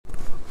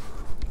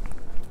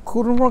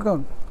Good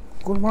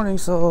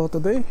morning. So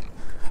today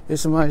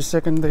is my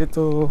second day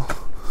to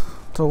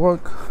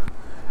work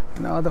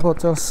in other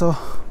hotel. So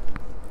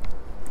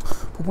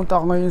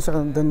pupunta ako ngayon sa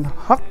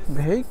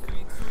Hague.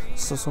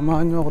 So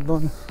samahan nyo ako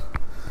doon.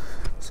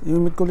 So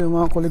i-meet ko lang yung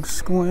mga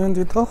colleagues ko ngayon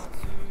dito.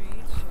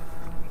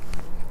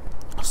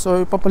 So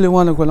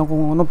ipapaliwanag ko lang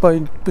kung ano pa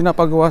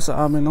pinapagawa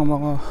sa amin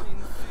ng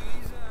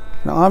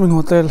aming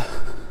hotel.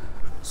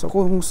 So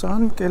kung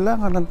saan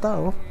kailangan ng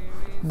tao,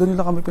 doon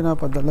nila kami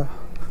pinapadala.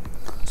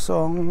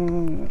 So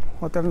ang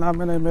hotel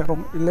namin ay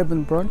mayroong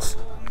 11 branch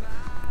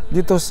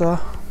dito sa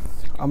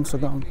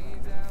Amsterdam.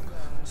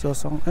 So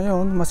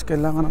ngayon mas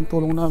kailangan ng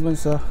tulong namin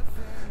sa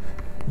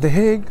The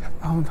Hague,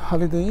 ang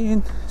Holiday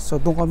Inn. So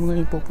doon kami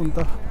ngayon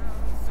pupunta.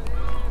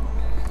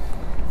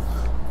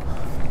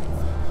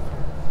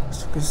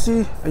 So you can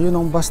see, ayun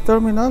ang bus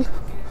terminal.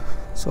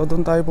 So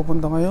doon tayo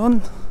pupunta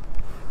ngayon.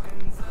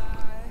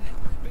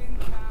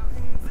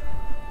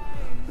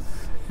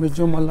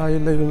 Medyo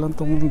malayo-layo lang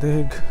tong The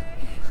Hague.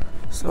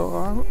 So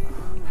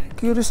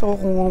curious ako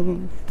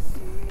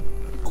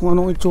kung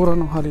anong itsura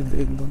ng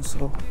Holiday Inn doon.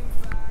 So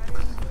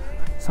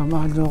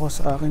samahan nyo ako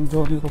sa aking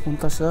journey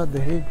papunta sa The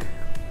Hague.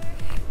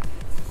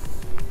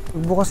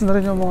 Bukas na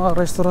rin yung mga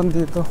restaurant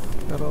dito,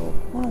 pero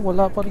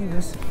wala pa rin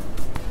guys,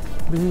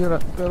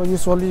 bihira. Pero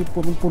usually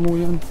punong-puno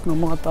yan ng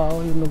mga tao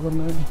yung lugar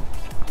na yun.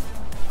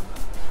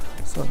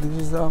 So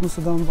this is the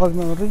Amsterdam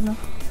Bijlmermeer Arena.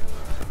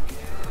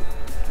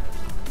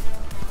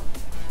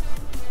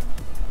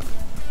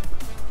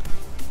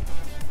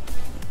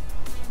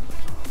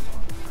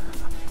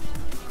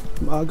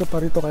 Maaga pa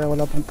rito kaya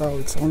wala pang tao.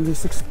 It's only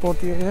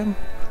 6:40 AM.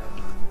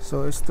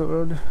 So it's too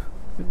early.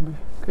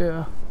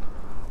 Kaya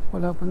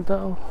wala pang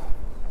tao.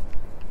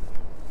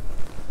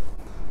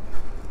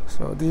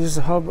 So this is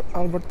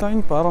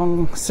Albertine,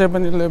 parang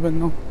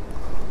 7-Eleven, no?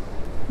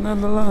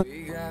 Nalala.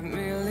 We got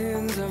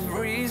millions of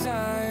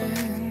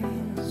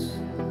reasons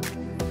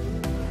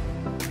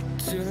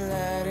to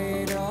let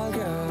it all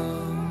go.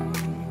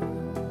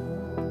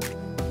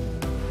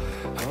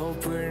 Hope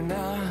we're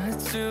not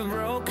too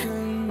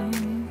broken.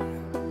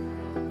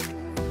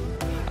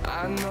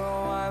 I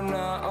know I'm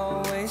not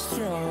always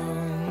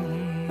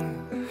strong,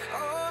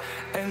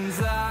 and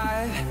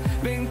I've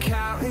been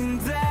counting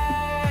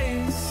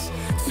days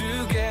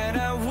to get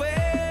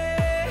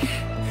away,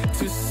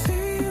 to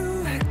see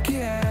you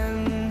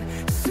again,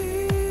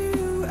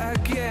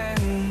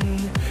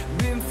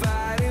 been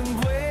fighting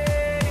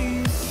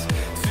ways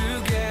to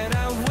get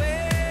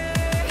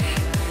away,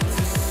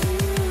 to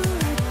see you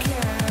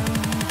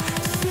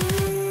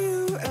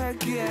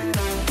again.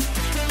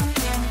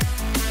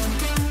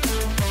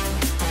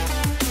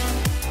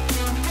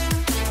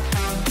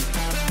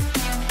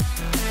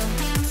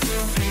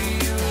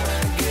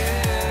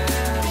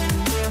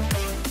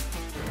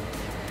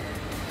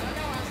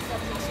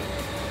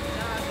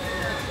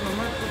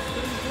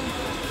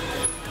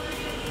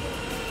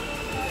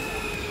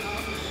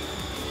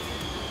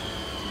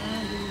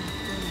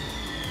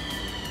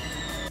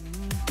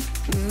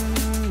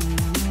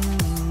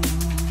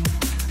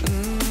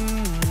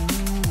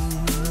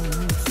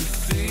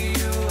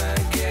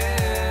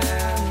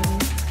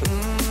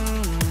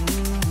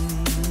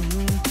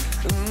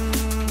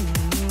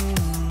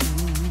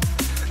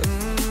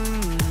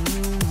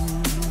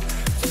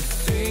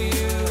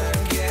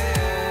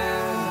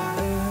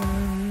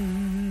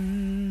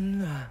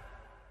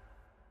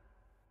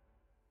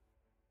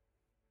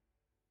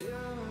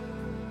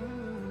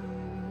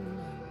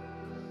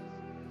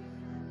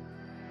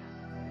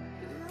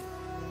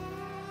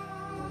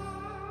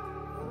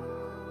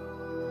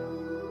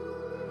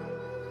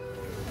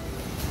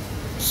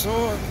 So,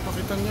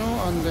 pakita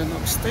nyo, and then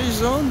ang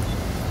station.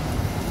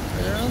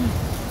 Ayan.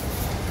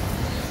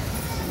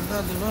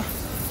 Ganda, diba?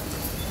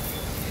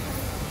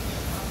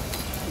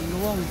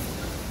 Luwang.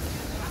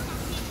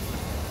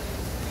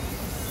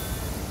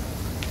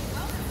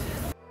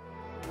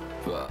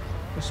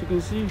 As you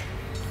can see,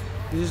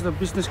 this is the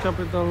business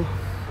capital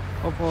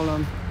of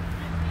Holland.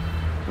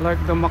 Like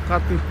the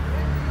Makati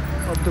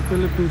of the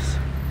Philippines.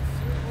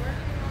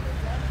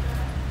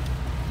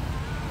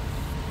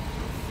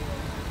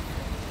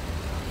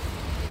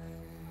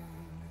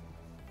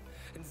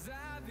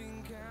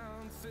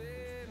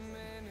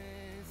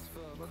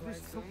 But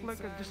this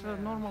looks like just a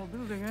normal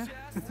building, eh?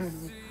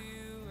 This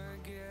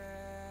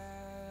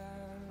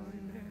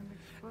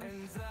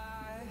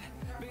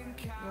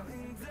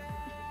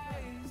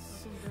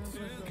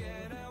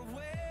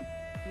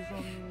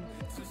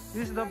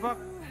is the back.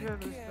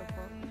 Yeah, this is the back.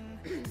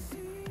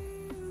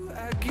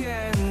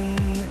 Again,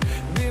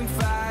 been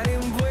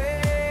fighting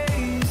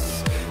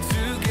ways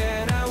to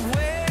get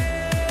away,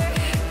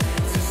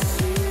 to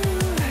see you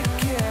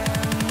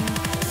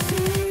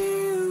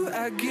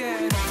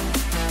again.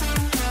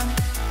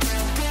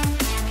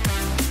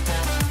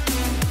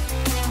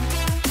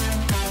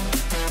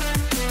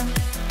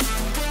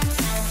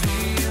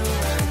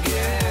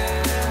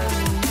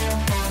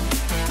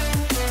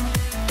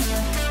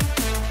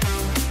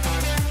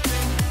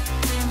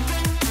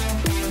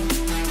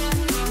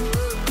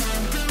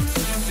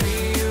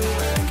 See you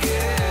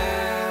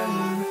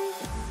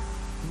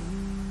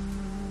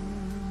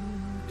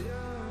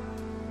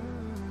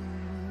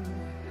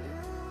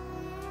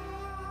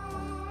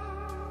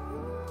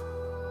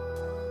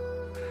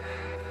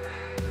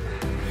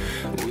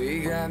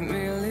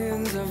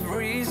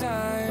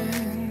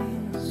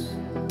reasons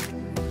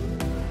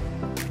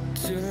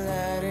to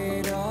let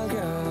it all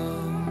go.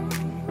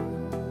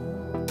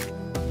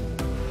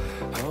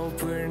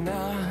 Hope we're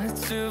not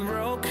too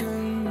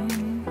broken.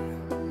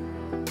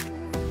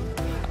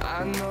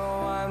 I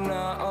know I'm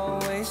not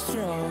always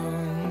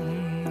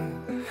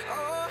strong,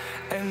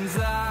 and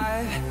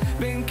I've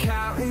been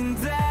counting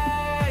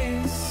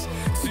days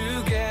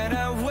to get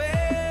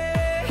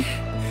away,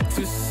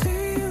 to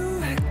see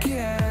you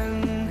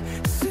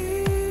again,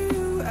 see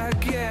you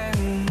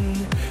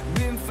again.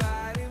 Been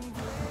fighting.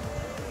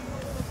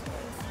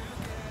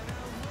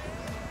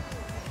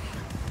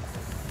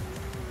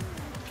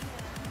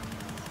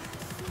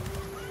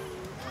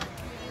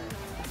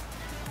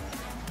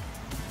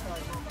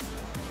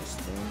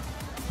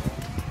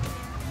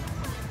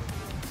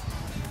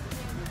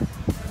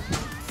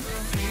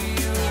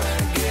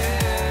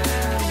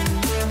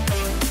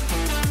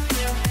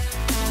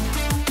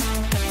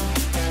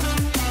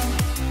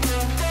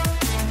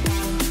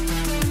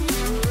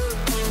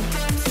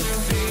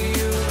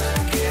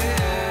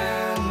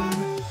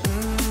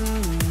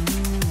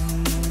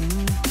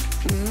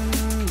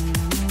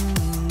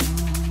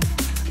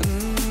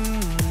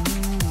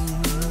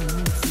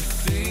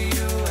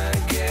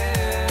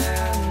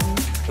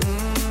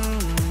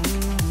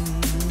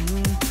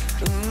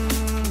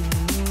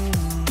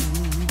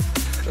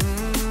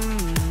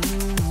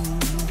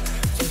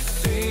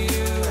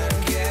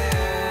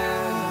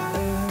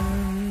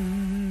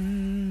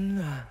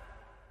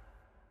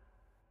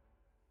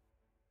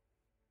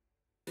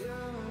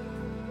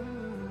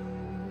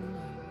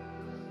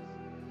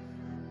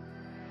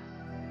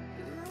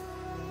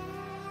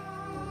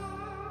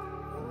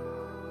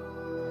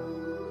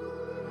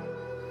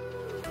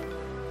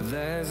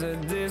 There's a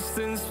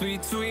distance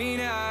between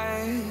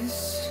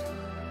us.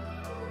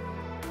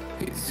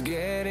 It's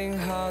getting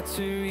hard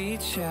to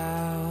reach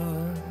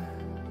out.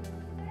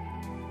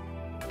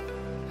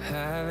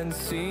 Haven't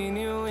seen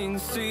you in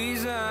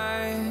seasons,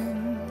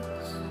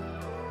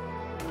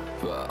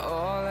 but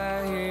all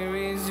I hear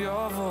is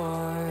your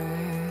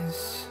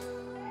voice.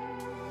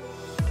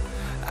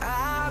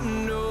 I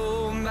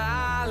know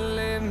my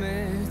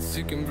limits,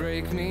 you can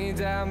break me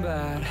down,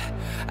 but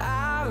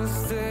I'll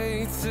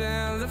stay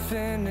till the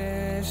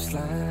finish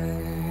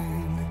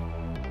line.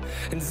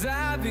 And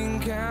I've been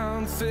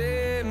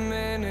counting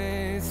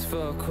minutes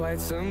for quite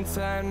some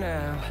time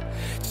now,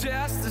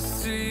 just to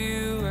see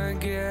you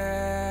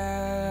again.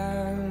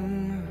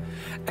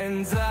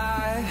 And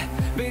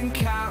I've been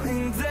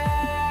counting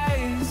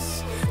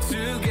days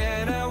to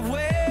get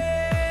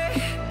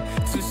away,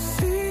 to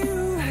see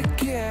you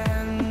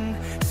again,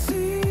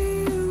 see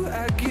you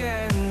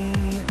again.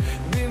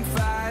 Been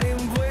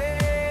fighting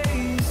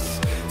ways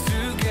to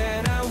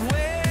get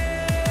away,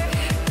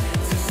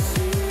 to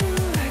see you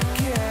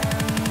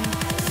again,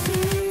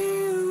 see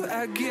you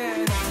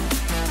again.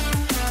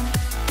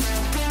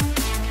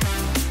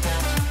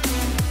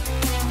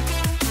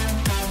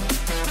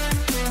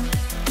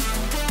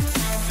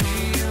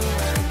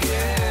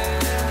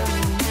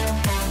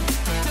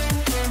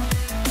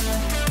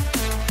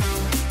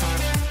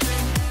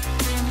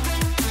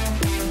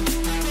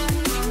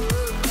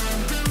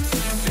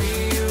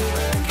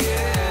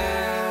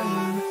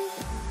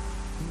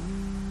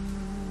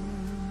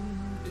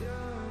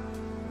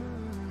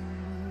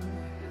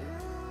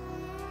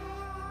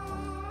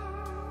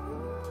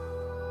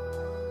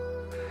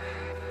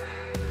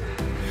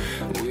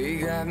 We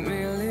got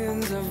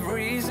millions of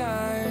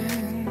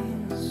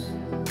reasons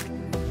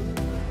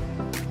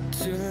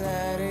to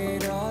let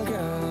it all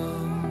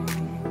go.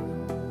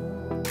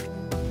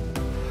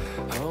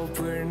 Hope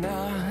we're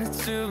not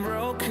too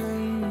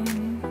broken.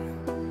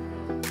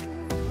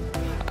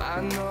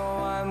 I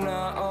know I'm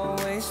not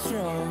always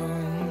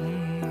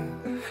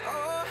strong,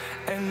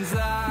 and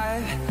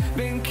I've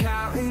been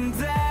counting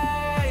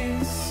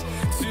days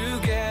to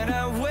get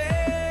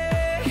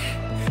away,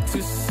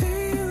 to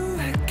see you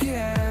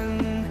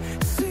again,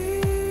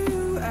 see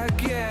you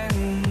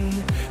again.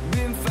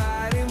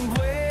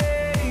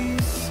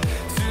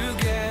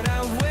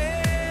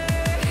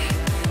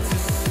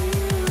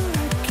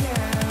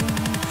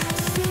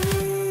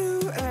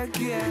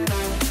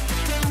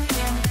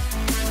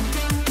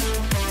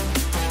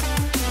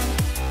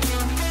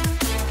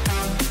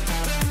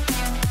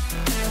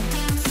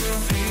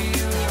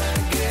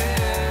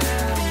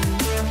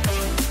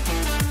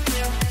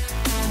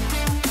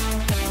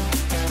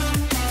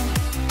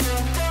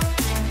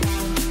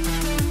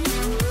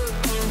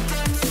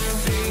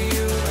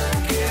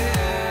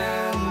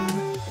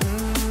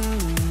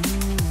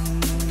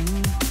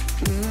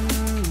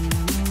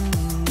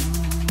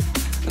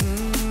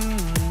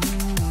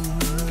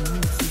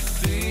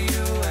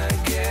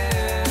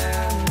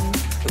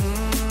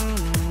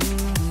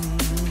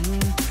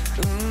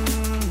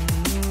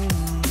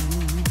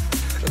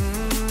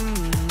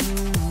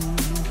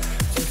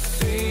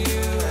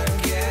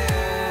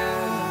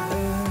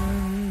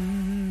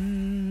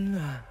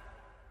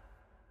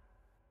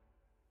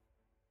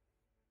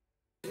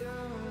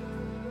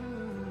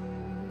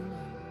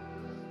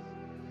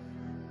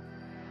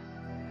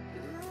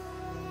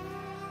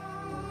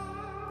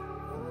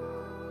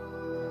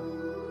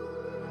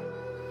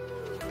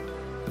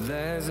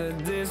 There's a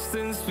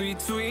distance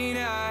between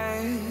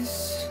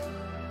us.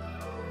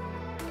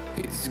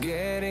 It's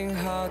getting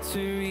hard to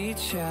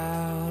reach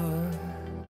out.